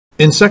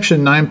In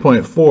section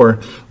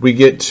 9.4, we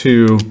get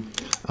to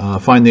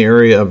find the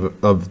area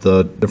of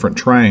the different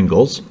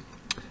triangles,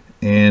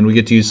 and we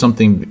get to use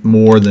something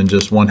more than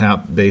just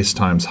 1/2 base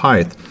times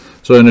height.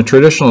 So in a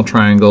traditional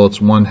triangle, it's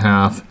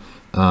 1/2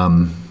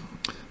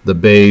 the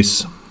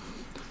base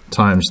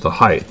times the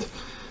height.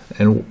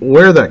 And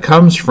where that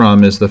comes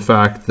from is the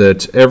fact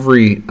that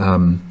every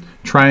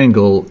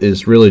triangle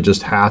is really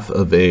just half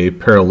of a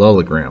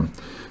parallelogram.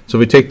 So if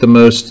we take the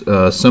most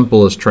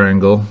simplest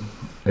triangle,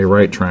 a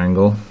right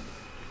triangle,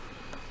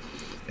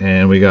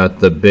 and we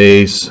got the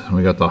base, and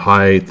we got the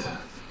height,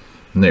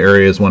 and the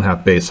area is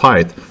 1/2 base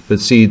height. But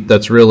see,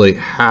 that's really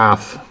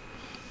half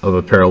of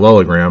a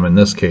parallelogram. In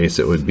this case,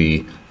 it would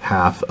be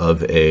half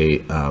of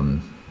a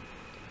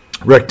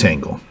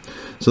rectangle.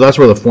 So that's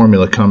where the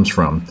formula comes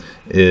from.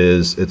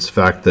 It's the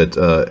fact that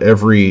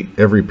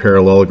every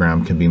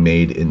parallelogram can be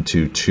made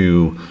into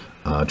two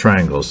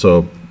triangles.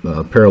 So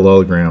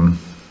parallelogram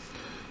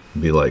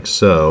would be like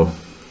so,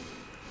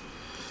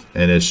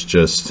 and it's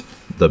just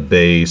the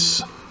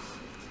base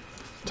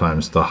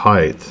times the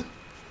height,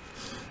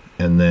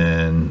 and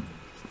then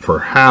for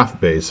half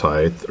base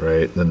height,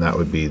 right, then that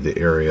would be the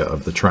area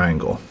of the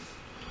triangle.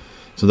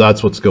 So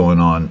that's what's going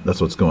on. That's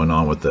what's going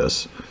on with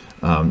this.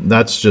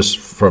 That's just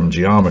from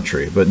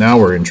geometry, but now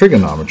we're in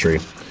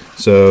trigonometry.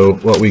 So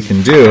what we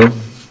can do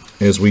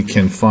is we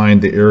can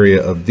find the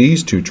area of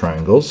these two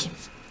triangles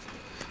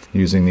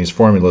using these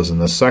formulas in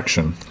this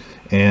section.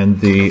 And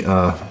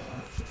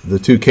the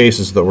two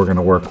cases that we're going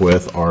to work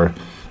with are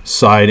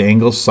side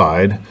angle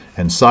side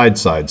and side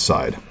side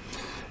side.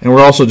 And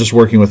we're also just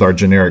working with our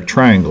generic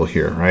triangle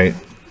here, right?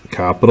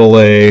 Capital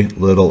A,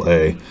 little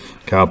a,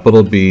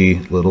 capital B,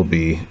 little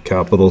b,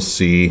 capital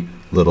C,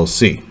 little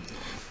c.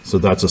 So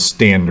that's a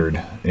standard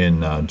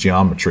in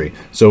geometry.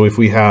 So if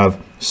we have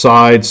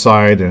side,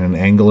 side, and an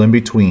angle in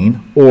between,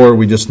 or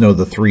we just know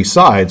the three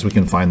sides, we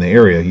can find the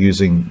area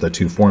using the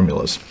two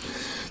formulas.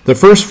 The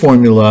first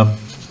formula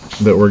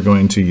that we're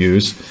going to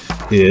use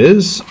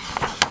is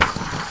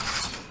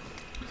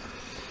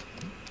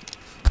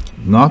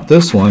not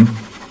this one.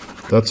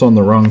 That's on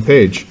the wrong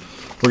page.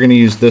 We're going to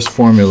use this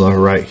formula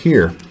right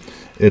here.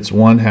 It's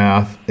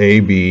 1/2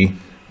 AB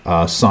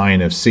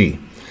sine of C.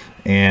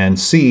 And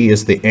C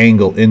is the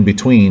angle in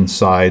between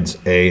sides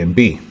A and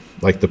B,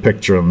 like the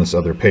picture on this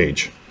other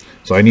page.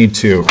 So I need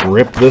to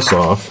rip this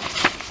off.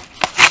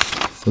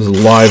 This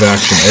is live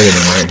action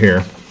editing right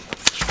here.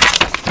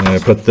 And I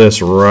put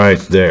this right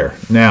there.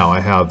 Now I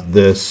have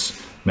this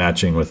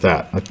matching with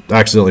that. I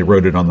accidentally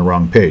wrote it on the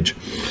wrong page.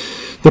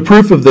 The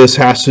proof of this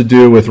has to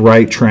do with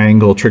right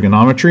triangle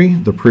trigonometry.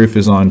 The proof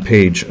is on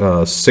page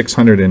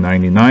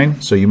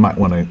 699, so you might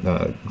want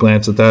to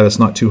glance at that. It's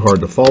not too hard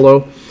to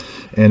follow,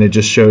 and it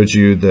just shows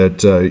you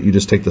that you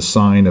just take the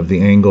sine of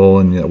the angle,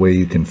 and that way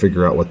you can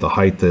figure out what the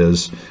height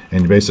is,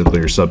 and basically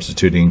you're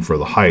substituting for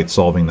the height,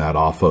 solving that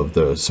off of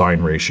the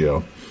sine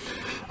ratio.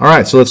 All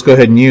right, so let's go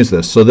ahead and use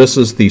this. So this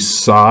is the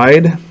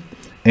side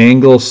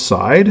angle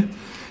side.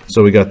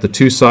 So we got the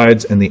two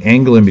sides and the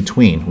angle in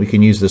between. We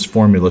can use this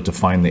formula to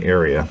find the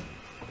area.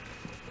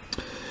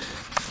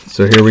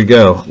 So here we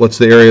go. What's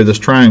the area of this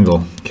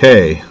triangle?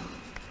 K.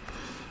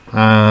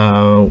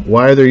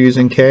 Why are they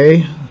using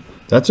K?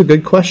 That's a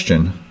good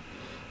question.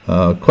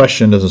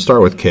 Question doesn't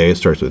start with K, it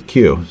starts with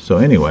Q. So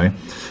anyway,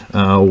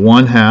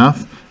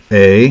 1/2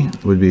 A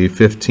would be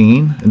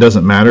 15. It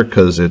doesn't matter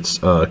because it's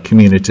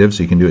commutative,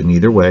 so you can do it in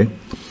either way.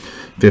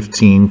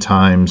 15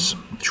 times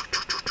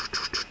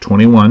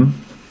 21.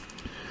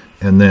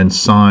 And then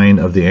sine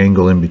of the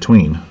angle in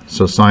between,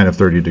 so sine of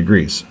 30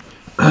 degrees.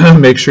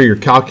 Make sure your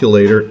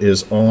calculator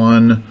is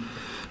on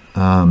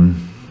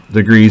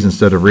degrees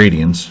instead of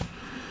radians.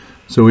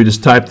 So we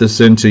just type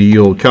this into ye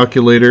olde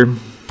calculator.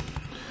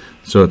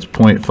 So it's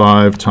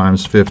 0.5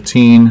 times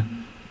 15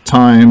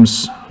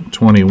 times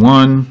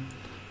 21,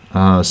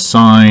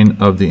 sine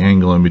of the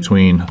angle in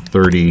between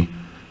 30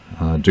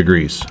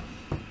 degrees.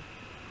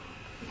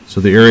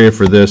 So the area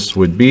for this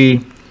would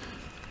be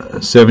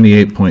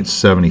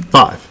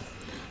 78.75.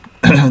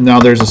 Now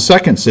there's a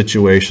second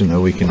situation that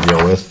we can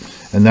deal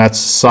with, and that's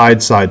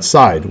side, side,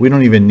 side. We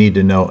don't even need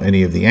to know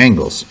any of the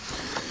angles.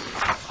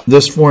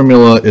 This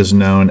formula is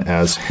known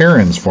as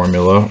Heron's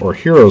formula or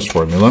Hero's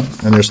formula,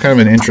 and there's kind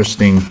of an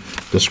interesting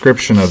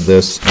description of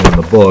this in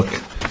the book.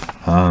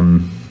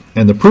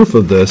 And the proof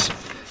of this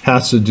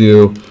has to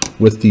do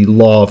with the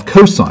law of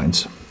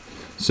cosines.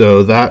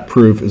 So that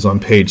proof is on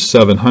page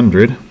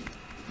 700.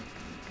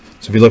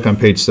 So if you look on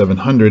page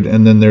 700,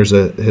 and then there's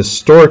a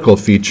historical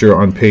feature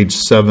on page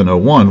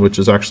 701, which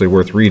is actually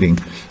worth reading.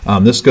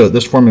 This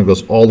formula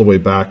goes all the way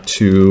back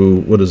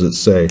to, what does it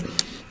say?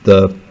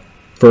 The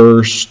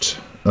 1st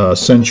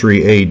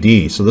century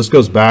AD. So this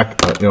goes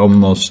back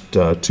almost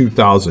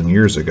 2,000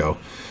 years ago.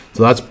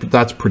 So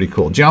that's pretty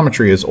cool.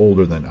 Geometry is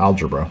older than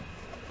algebra.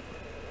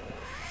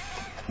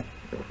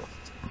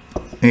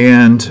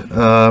 And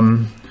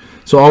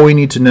so all we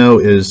need to know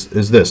is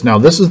this. Now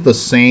this is the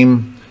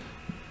same.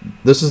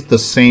 This is the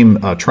same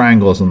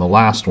triangle as in the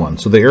last one.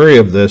 So the area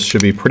of this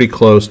should be pretty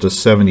close to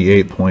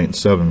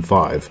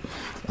 78.75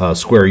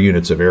 square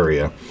units of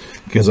area.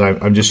 because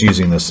I'm just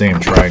using the same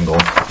triangle.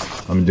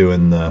 I'm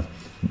doing the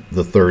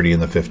 30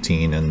 and the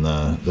 15 and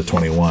the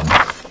 21.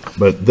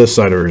 But this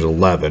side is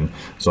 11,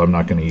 so I'm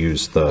not going to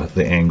use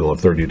the angle of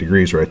 30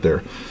 degrees right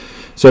there.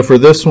 So for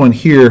this one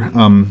here,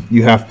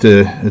 you have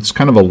to, it's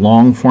kind of a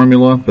long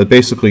formula, but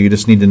basically you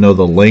just need to know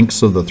the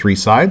lengths of the three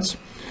sides.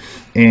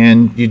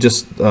 And you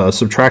just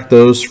subtract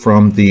those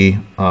from the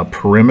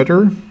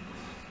perimeter,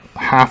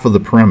 half of the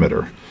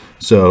perimeter.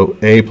 So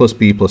A plus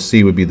B plus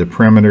C would be the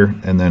perimeter,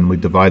 and then we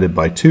divide it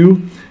by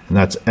 2, and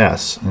that's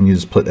S. And you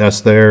just put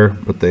S there,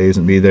 put the A's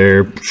and B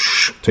there,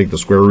 take the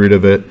square root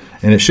of it,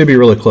 and it should be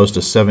really close to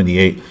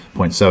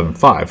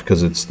 78.75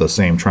 because it's the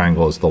same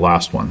triangle as the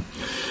last one.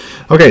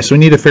 Okay, so we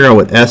need to figure out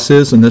what S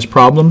is in this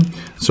problem.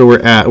 So we're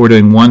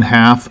doing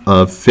 1/2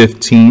 of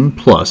 15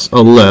 plus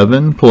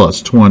 11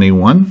 plus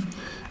 21.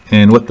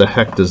 And what the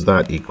heck does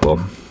that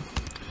equal?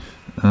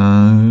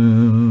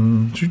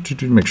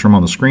 Make sure I'm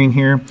on the screen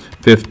here.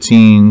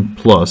 15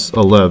 plus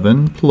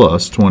 11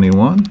 plus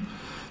 21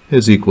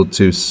 is equal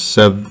to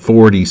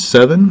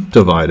 47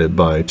 divided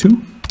by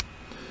 2.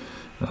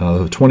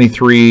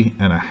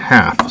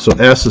 23.5. So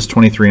S is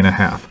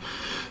 23.5.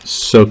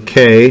 So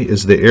K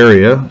is the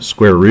area,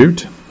 square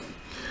root.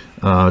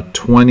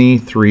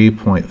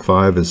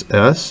 23.5 is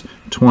S.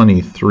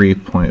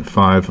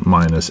 23.5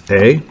 minus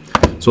A.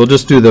 So we'll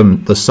just do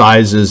the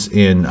sizes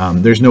in,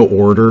 there's no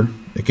order.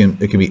 It can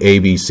be A,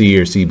 B, C,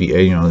 or C, B,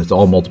 A, you know, it's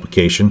all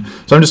multiplication.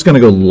 So I'm just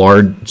going to go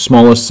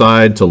smallest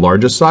side to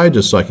largest side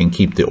just so I can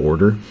keep the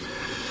order.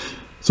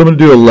 So I'm going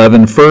to do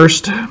 11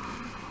 first.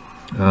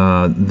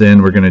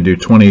 Then we're going to do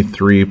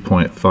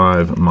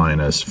 23.5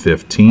 minus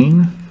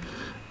 15.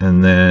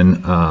 And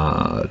then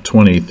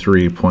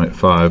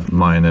 23.5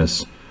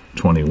 minus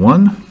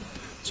 21.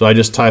 So I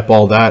just type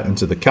all that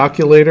into the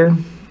calculator,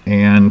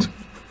 and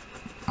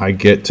I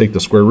take the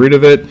square root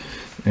of it,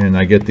 and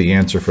I get the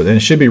answer for that. And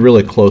it should be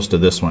really close to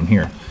this one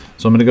here.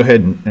 So I'm going to go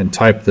ahead and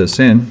type this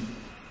in.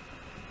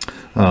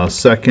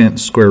 Second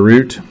square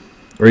root,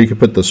 or you could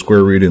put the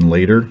square root in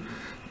later,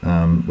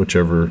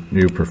 whichever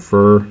you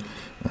prefer.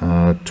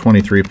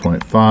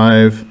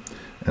 23.5,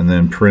 and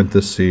then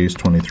parentheses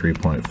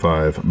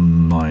 23.5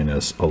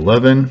 minus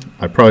 11.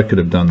 I probably could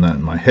have done that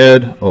in my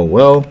head. Oh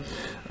well.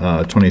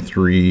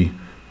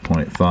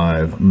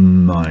 23.5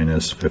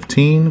 minus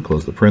 15,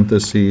 close the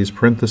parentheses,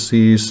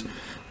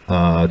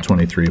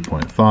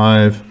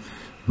 23.5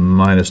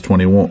 minus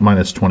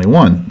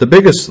 21. The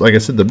biggest, like I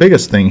said, the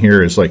biggest thing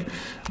here is, like,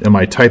 am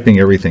I typing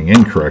everything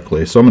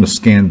incorrectly? So I'm going to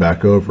scan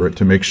back over it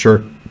to make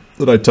sure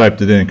that I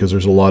typed it in, because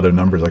there's a lot of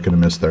numbers I could have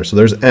missed there. So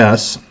there's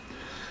S.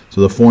 So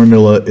the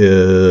formula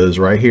is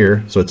right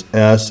here. So it's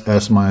S,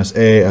 S minus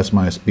A, S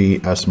minus B,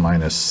 S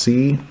minus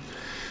C.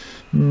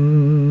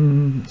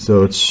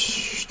 So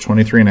it's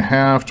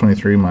 23.5,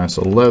 23 minus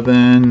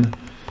 11,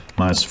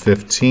 minus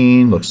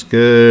 15, looks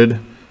good,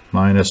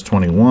 minus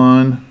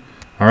 21.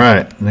 All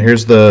right, and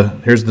here's the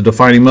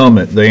defining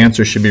moment. The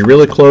answer should be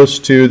really close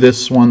to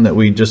this one that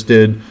we just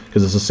did,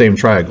 because it's the same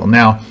triangle.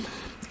 Now,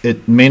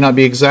 it may not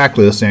be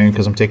exactly the same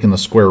because I'm taking the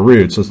square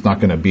root, so it's not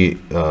going to be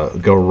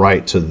go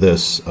right to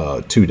this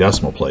 2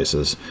 decimal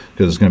places,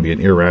 because it's going to be an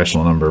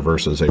irrational number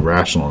versus a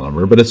rational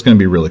number, but it's going to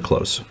be really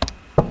close.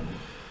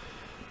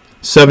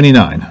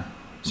 79.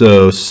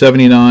 So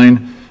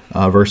 79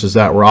 versus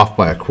that, we're off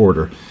by a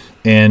quarter.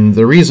 And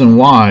the reason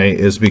why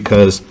is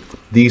because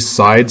these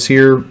sides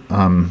here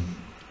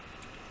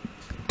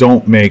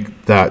don't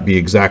make that be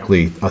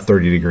exactly a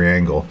 30-degree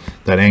angle.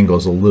 That angle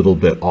is a little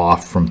bit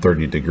off from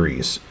 30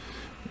 degrees.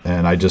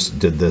 And I just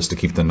did this to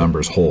keep the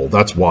numbers whole.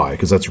 That's why,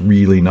 because that's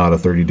really not a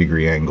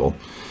 30-degree angle.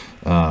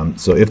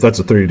 So if that's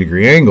a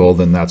 30-degree angle,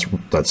 then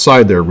that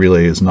side there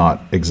really is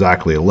not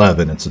exactly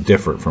 11. It's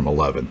different from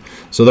 11.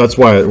 So that's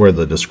where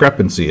the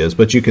discrepancy is.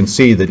 But you can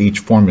see that each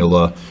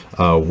formula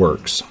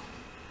works.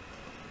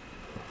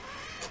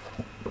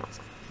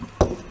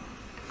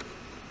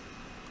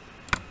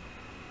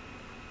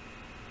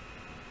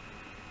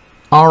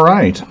 All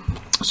right.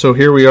 So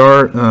here we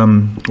are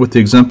with the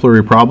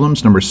exemplary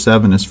problems. Number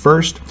 7 is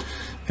first.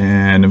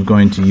 And I'm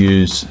going to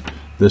use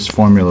this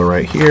formula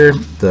right here,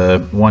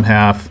 the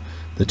 1/2,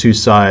 the 2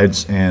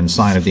 sides, and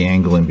sine of the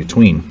angle in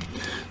between.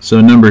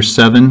 So number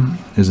 7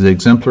 is the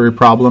exemplary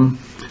problem.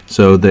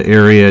 So the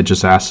area it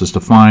just asks us to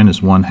find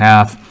is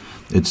 1/2.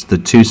 It's the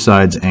 2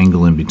 sides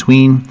angle in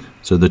between.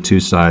 So the 2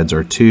 sides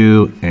are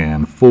 2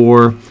 and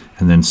 4,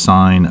 and then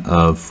sine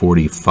of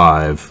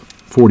 45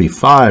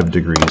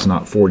 degrees,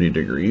 not 40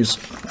 degrees.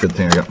 Good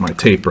thing I got my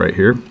tape right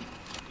here.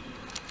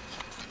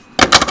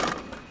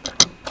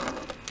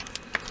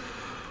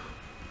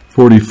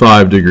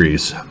 (45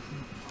 degrees).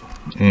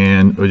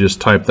 And we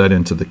just type that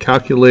into the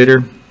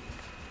calculator.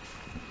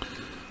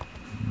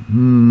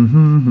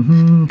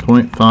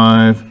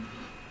 0.5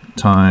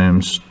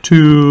 times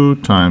 2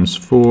 times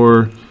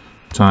 4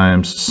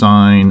 times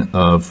sine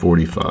of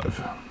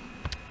 45.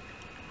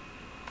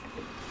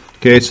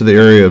 Okay, so the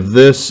area of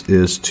this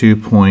is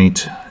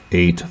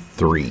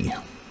 2.83.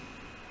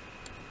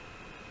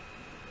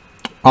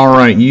 All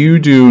right, you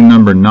do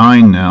number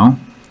 9 now.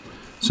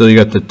 So you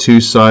got the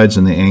 2 sides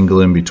and the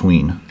angle in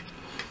between.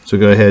 So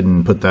go ahead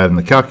and put that in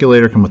the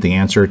calculator, come with the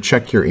answer,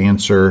 check your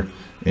answer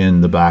in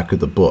the back of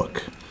the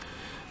book.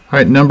 All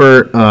right,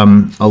 number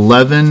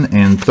 11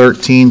 and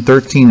 13.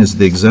 13 is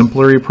the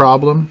exemplary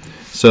problem.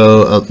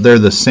 So they're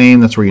the same.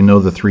 That's where you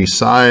know the three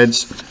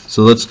sides.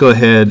 So let's go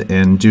ahead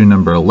and do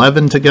number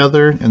 11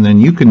 together, and then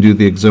you can do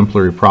the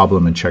exemplary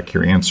problem and check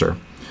your answer.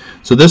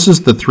 So this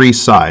is the three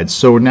sides.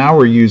 So now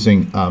we're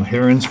using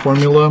Heron's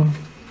formula,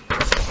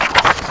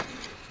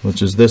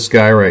 which is this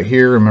guy right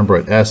here. Remember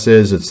what S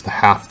is? It's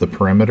half the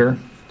perimeter.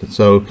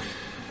 So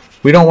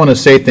we don't want to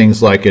say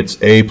things like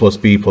it's A plus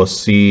B plus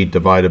C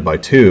divided by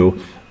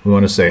 2. We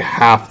want to say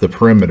half the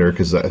perimeter,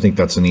 because I think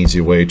that's an easy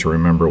way to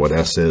remember what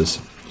S is.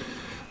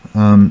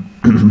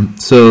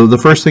 So the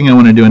first thing I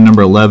want to do in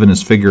number 11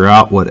 is figure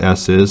out what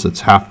S is.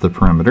 It's half the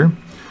perimeter.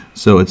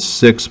 So it's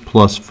 6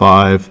 plus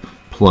 5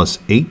 plus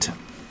 8.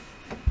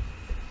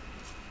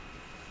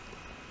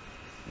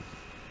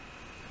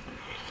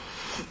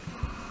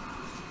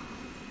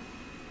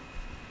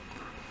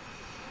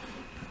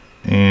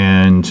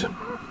 And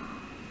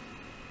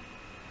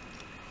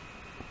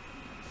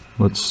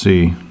let's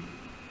see.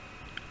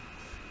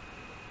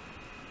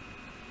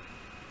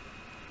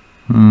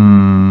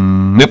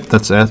 Yep,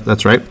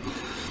 that's right.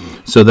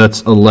 So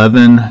that's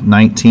 11,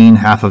 19,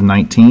 half of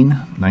 19.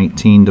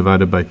 19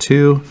 divided by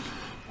 2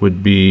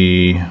 would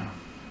be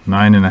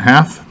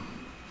 9.5.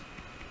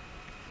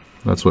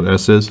 That's what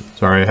S is.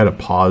 Sorry, I had a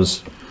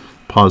pause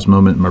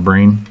moment in my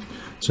brain.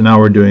 So now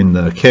we're doing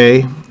the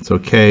K. So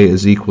K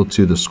is equal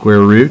to the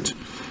square root,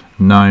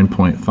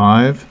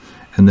 9.5.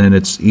 And then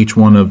it's each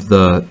one of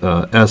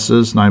the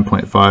S's,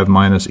 9.5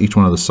 minus each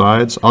one of the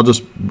sides. I'll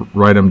just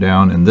write them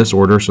down in this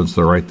order since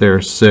they're right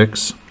there.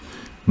 6,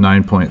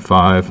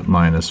 9.5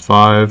 minus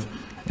 5,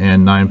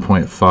 and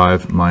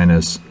 9.5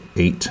 minus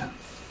 8.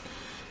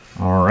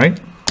 All right.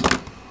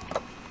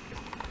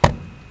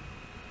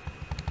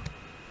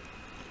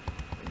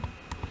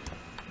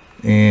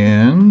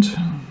 And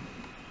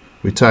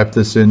we type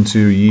this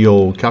into ye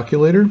olde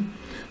calculator.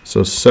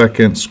 So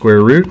second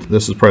square root,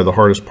 this is probably the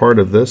hardest part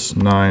of this,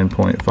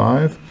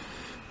 9.5,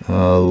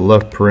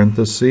 left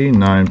parenthesis,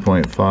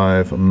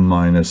 9.5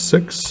 minus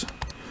 6,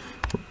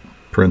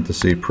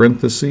 parenthesis,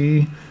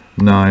 parenthesis,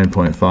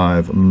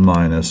 9.5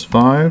 minus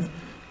 5,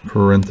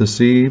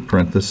 parenthesis,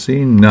 parenthesis,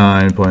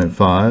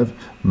 9.5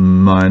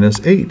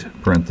 minus 8,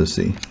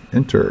 parenthesis,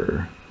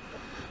 enter.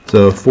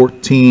 So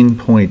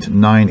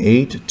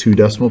 14.98, 2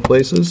 decimal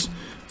places,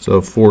 so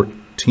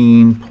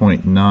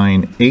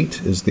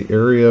 14.98 is the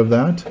area of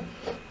that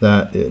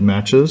it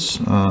matches.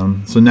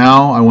 So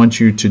now I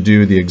want you to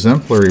do the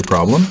exemplary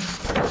problem,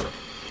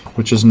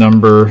 which is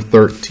number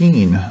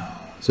 13.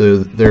 So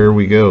there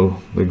we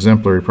go, the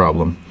exemplary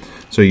problem.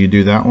 So you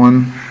do that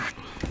one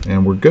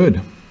and we're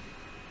good.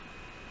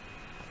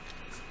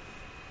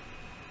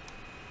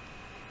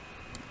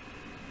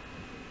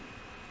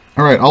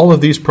 All right, all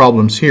of these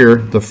problems here,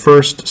 the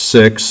first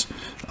 6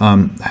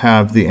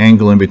 have the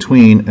angle in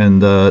between,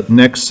 and the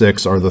next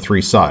 6 are the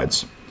three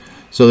sides.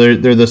 So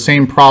they're the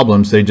same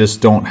problems, they just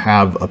don't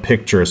have a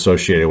picture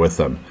associated with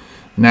them.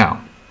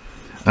 Now,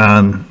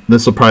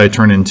 this will probably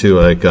turn into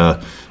like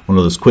one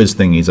of those quiz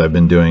thingies I've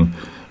been doing,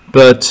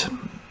 but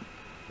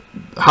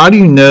how do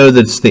you know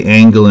that it's the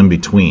angle in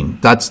between?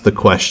 That's the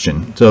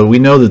question. So we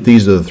know that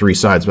these are the three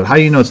sides, but how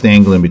do you know it's the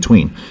angle in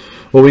between?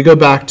 Well, we go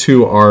back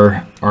to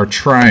our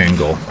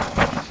triangle,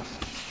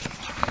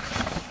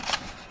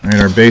 right,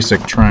 our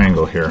basic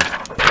triangle here.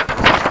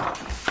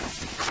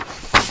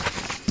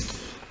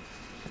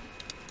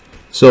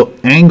 So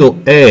angle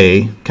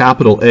A,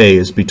 capital A,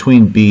 is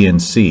between B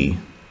and C.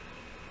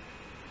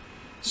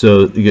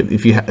 So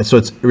so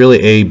it's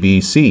really A, B,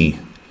 C.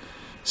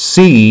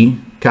 C,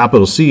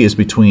 capital C, is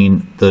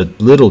between the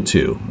little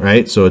two,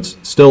 right? So it's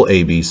still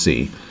A, B,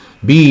 C.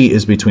 B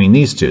is between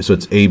these two, so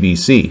it's A, B,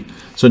 C.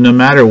 So no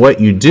matter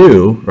what you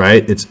do,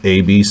 right, it's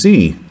A, B,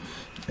 C.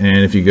 And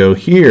if you go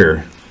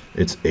here,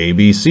 it's A,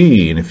 B,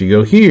 C. And if you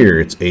go here,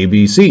 it's A,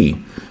 B, C.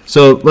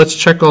 So let's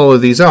check all of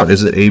these out.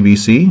 Is it A, B,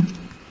 C?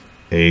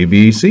 A,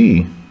 B,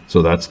 C.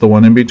 So that's the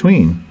one in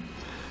between.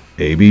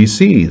 A, B,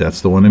 C.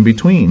 That's the one in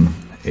between.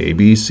 A,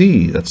 B,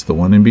 C. That's the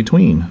one in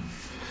between.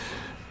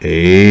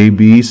 A,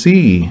 B,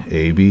 C.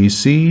 A, B,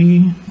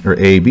 C. Or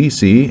A, B,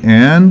 C.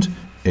 And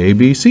A,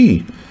 B,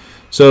 C.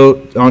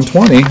 So on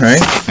 20,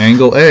 right,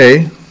 angle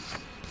A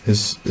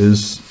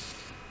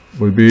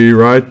would be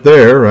right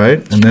there, right?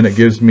 And then it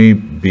gives me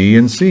B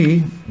and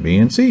C, B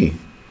and C.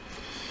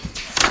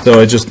 So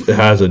it just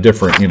has a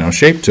different,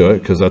 shape to it,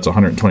 because that's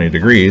 120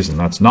 degrees and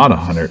that's not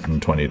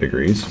 120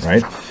 degrees,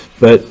 right?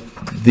 But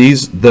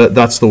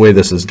that's the way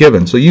this is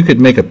given. So you could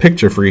make a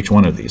picture for each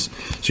one of these.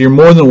 So you're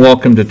more than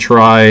welcome to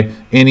try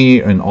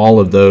any and all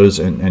of those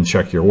and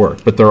check your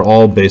work. But they're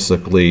all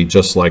basically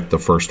just like the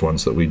first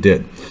ones that we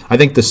did. I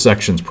think this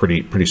section's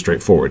pretty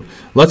straightforward.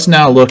 Let's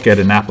now look at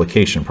an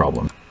application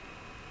problem.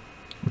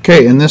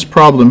 Okay, in this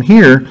problem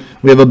here,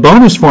 we have a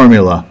bonus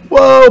formula.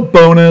 Whoa,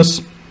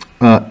 bonus!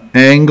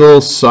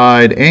 Angle,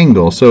 side,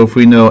 angle. So if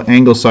we know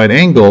angle, side,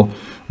 angle,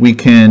 we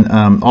can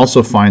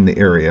also find the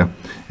area.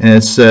 and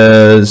it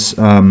says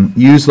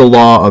use the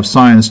law of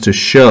sines to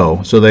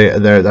show. So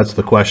that's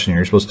the question here.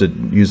 You're supposed to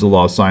use the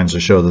law of sines to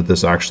show that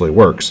this actually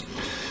works.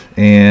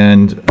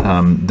 And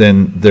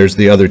then there's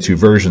the other two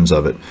versions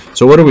of it.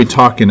 So what are we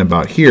talking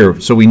about here?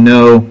 So we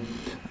know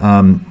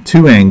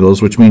two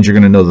angles, which means you're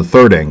going to know the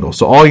third angle.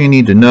 So all you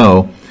need to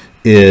know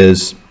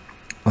is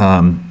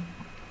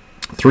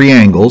three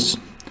angles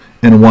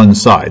and one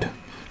side.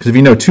 Because if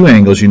you know two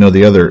angles, you know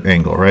the other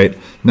angle, right?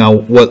 Now,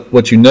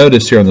 what you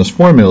notice here on this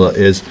formula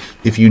is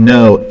if you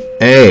know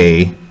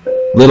A,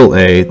 little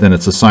a, then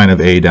it's a sine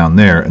of A down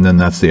there, and then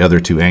that's the other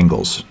two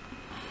angles.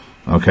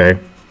 Okay?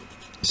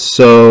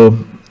 So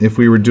if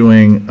we were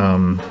doing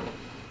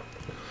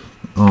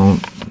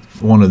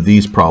one of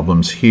these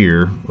problems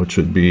here, which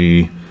would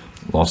be,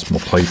 lost my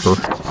paper.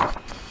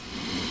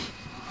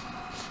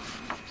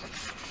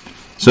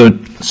 So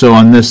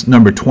on this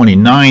number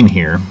 29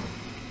 here,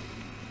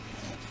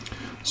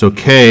 so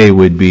K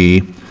would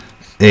be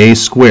A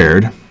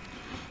squared.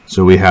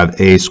 So we have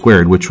A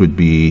squared, which would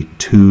be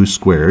 2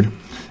 squared.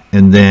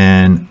 And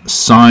then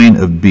sine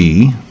of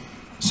B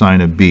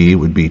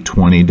would be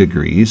 20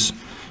 degrees,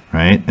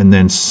 right? And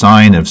then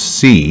sine of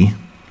C,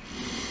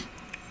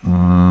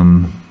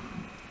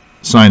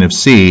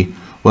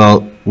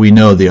 well, we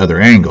know the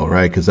other angle,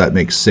 right? Because that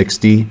makes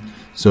 60.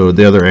 So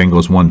the other angle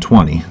is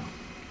 120.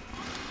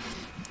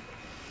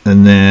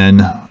 And then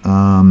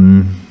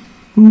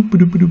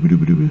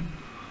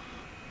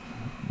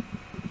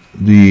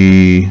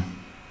the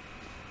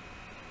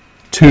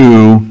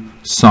 2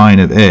 sine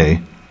of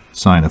A,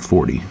 sine of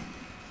 40.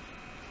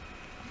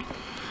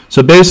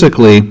 So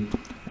basically,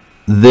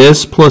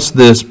 this plus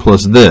this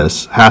plus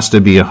this has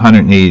to be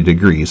 180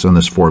 degrees on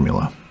this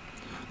formula.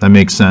 That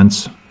makes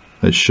sense?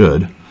 It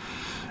should.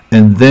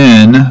 And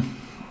then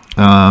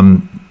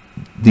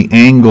the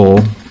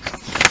angle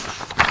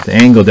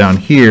down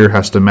here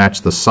has to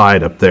match the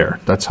side up there.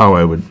 That's how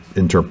I would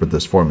interpret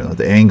this formula.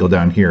 The angle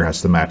down here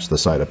has to match the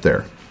side up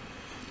there.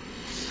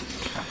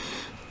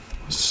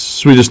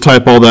 So we just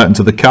type all that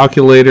into the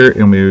calculator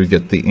and we would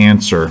get the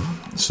answer.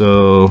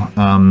 So,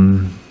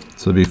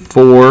 so it'd be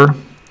 4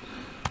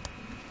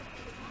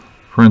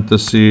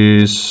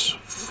 parentheses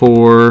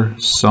 4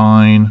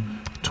 sine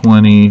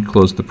 20,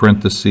 close the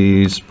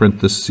parentheses,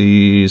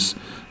 parentheses,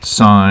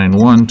 sine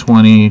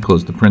 120,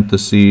 close the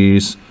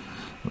parentheses,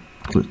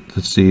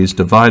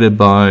 divided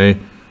by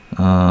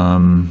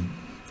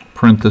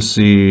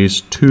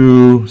parentheses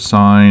 2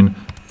 sine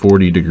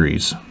 40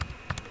 degrees.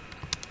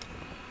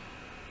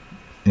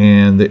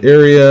 And the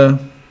area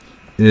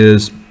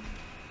is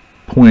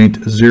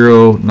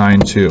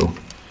 0.092.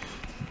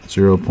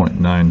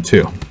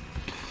 0.92.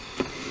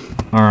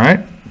 All right.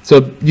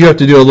 So you have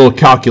to do a little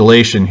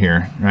calculation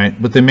here, right?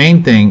 But the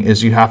main thing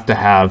is you have to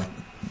have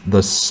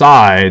the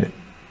side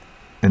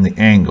and the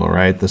angle,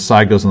 right? The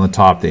side goes on the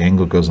top, the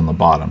angle goes on the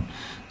bottom.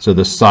 So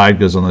the side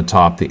goes on the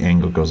top, the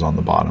angle goes on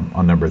the bottom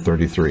on number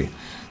 33.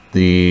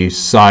 The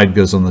side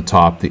goes on the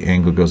top, the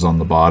angle goes on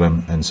the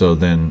bottom, and so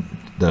then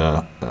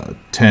the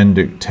 10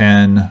 to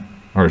 10,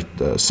 or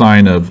the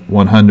sine of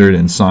 100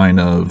 and sine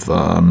of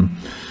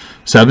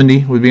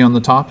 70 would be on the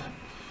top,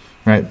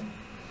 right?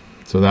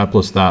 So that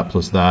plus that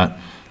plus that,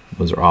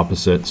 those are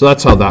opposite. So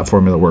that's how that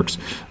formula works.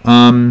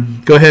 Go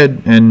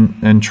ahead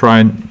and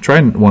try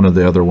one of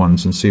the other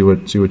ones and see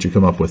what you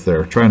come up with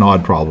there. Try an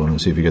odd problem and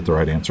see if you get the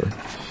right answer.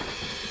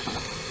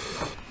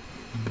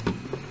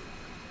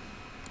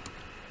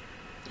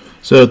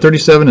 So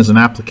 37 is an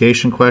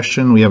application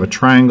question. We have a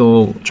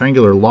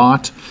triangular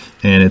lot,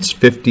 and it's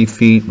 50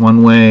 feet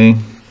one way,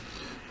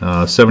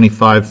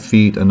 75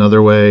 feet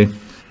another way,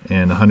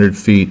 and 100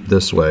 feet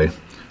this way.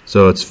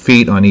 So it's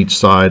feet on each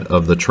side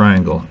of the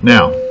triangle.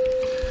 Now,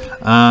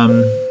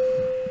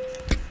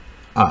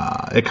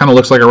 it kind of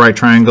looks like a right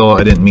triangle.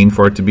 I didn't mean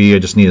for it to be. I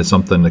just needed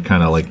something to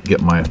kind of like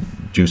get my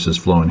juices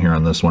flowing here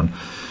on this one.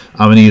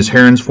 I'm going to use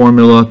Heron's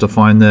formula to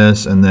find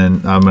this, and then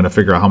I'm going to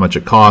figure out how much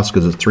it costs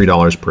because it's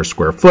 $3 per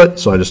square foot.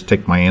 So I just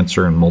take my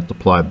answer and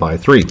multiply by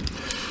 3.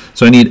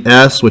 So I need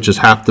S, which is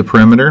half the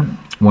perimeter,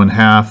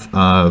 1/2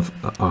 of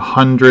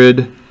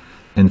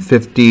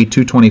 150,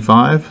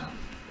 225.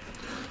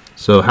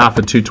 So half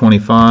of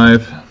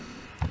 225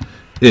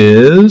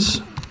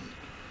 is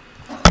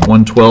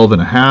 112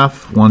 and a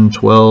half,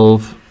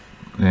 112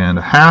 and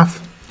a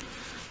half.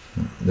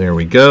 There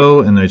we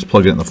go, and I just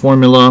plug it in the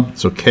formula.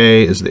 So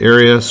K is the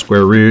area,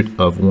 square root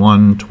of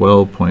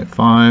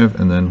 112.5,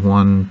 and then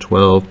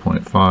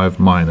 112.5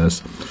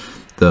 minus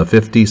the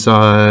 50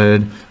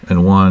 side, and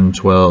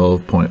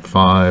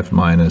 112.5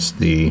 minus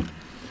the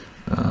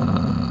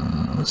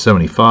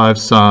 75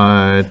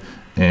 side,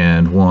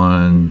 and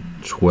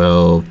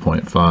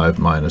 112.5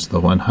 minus the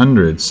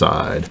 100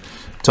 side.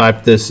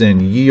 Type this in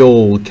ye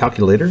olde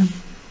calculator.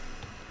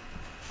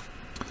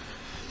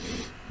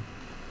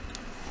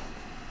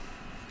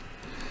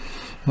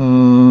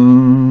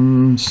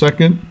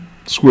 Second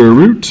square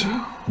root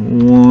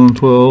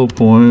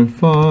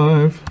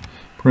 112.5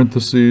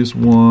 parentheses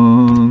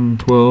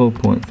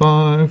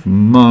 112.5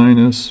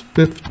 minus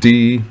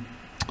 50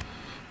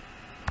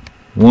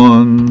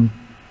 112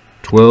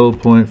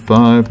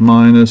 12.5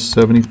 minus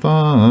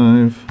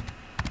 75.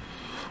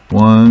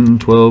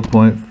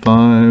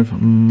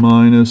 12.5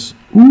 minus,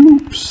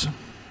 oops,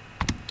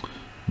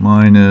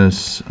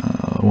 minus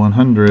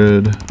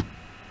 100.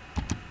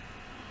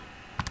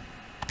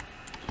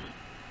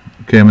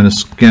 Okay, I'm going to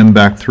skim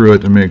back through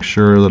it to make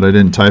sure that I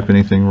didn't type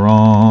anything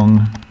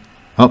wrong.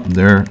 Up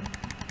there.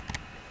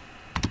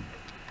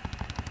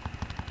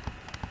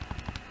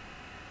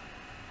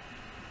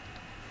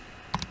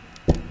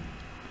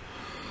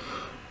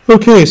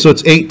 Okay, so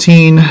it's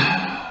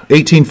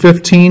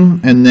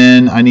 18.15, and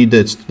then I need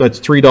to, that's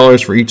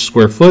 $3 for each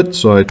square foot,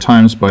 so I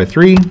times by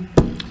 3,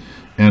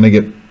 and I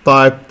get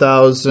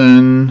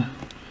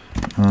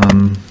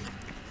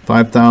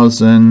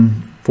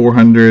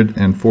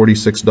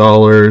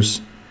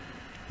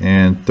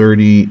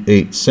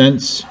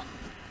 $5,446.38.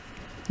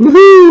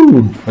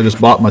 Woohoo! I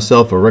just bought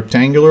myself a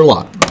rectangular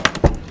lot.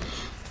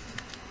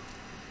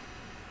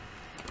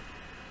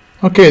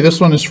 Okay,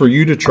 this one is for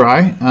you to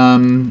try.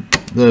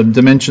 The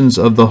dimensions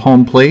of the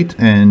home plate,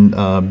 and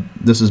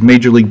this is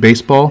Major League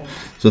Baseball,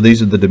 so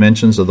these are the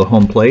dimensions of the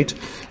home plate,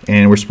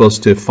 and we're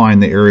supposed to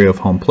find the area of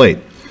home plate.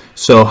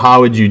 So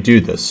how would you do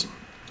this?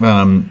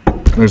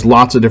 There's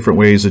lots of different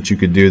ways that you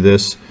could do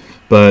this,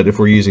 but if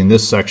we're using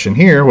this section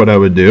here, what I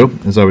would do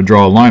is I would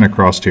draw a line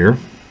across here,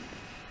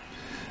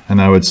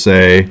 and I would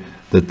say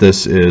that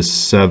this is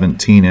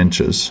 17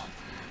 inches.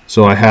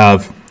 So I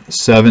have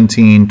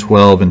 17,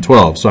 12, and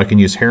 12, so I can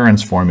use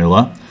Heron's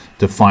formula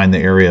to find the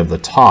area of the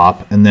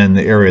top, and then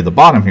the area of the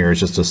bottom here is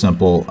just a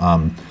simple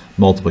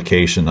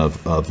multiplication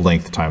of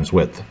length times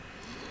width.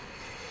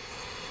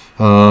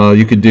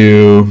 You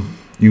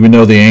would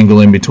know the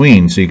angle in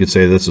between, so you could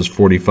say this is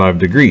 45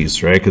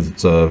 degrees, right? Because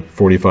it's a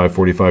 45,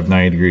 45,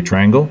 90 degree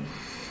triangle.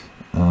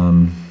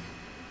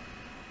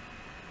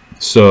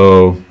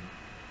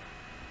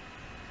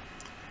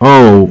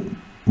 Oh,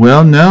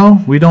 well,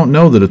 no, we don't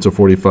know that it's a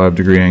 45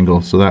 degree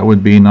angle, so that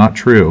would be not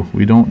true.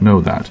 We don't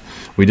know that.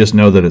 We just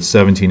know that it's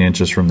 17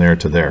 inches from there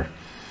to there.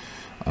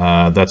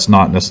 That's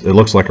not, it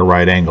looks like a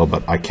right angle,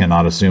 but I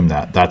cannot assume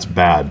that. That's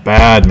bad.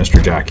 Bad,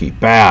 Mr. Jackie.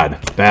 Bad.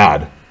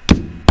 Bad.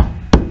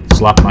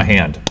 Slap my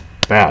hand.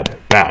 Bad.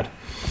 Bad.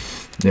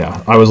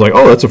 Yeah, I was like,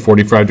 oh, that's a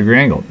 45 degree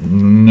angle.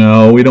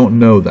 No, we don't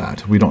know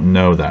that. We don't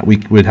know that. We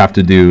would have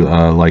to do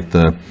like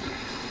the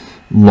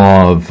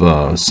law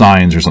of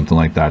sines or something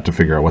like that to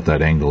figure out what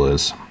that angle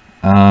is.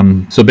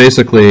 So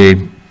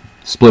basically,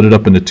 split it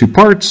up into two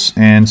parts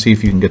and see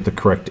if you can get the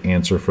correct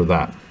answer for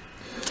that.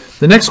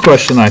 The next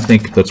question I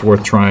think that's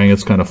worth trying,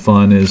 it's kind of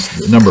fun,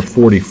 is number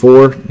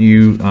 44.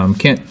 You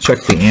can't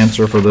check the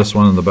answer for this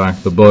one in the back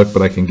of the book,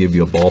 but I can give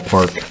you a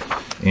ballpark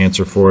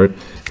answer for it.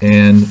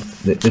 And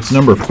it's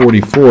number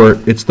 44.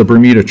 It's the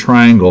Bermuda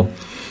Triangle.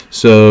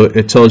 So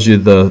it tells you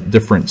the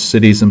different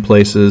cities and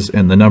places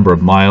and the number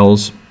of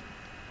miles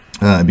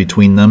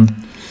between them.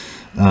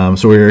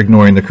 So we're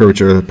ignoring the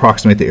curvature,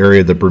 approximate the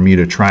area of the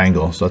Bermuda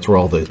Triangle. So that's where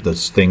all the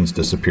things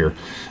disappear.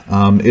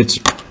 It's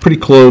pretty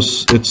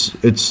close.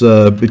 It's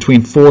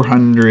between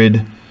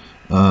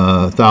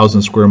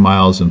 400,000 square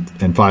miles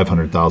and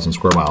 500,000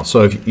 square miles.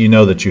 So if you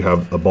know that you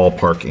have a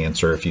ballpark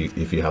answer if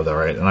you have that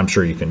right, and I'm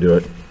sure you can do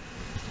it.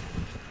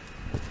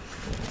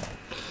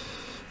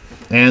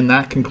 And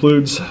that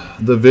concludes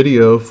the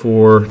video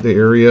for the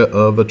area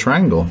of a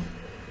triangle.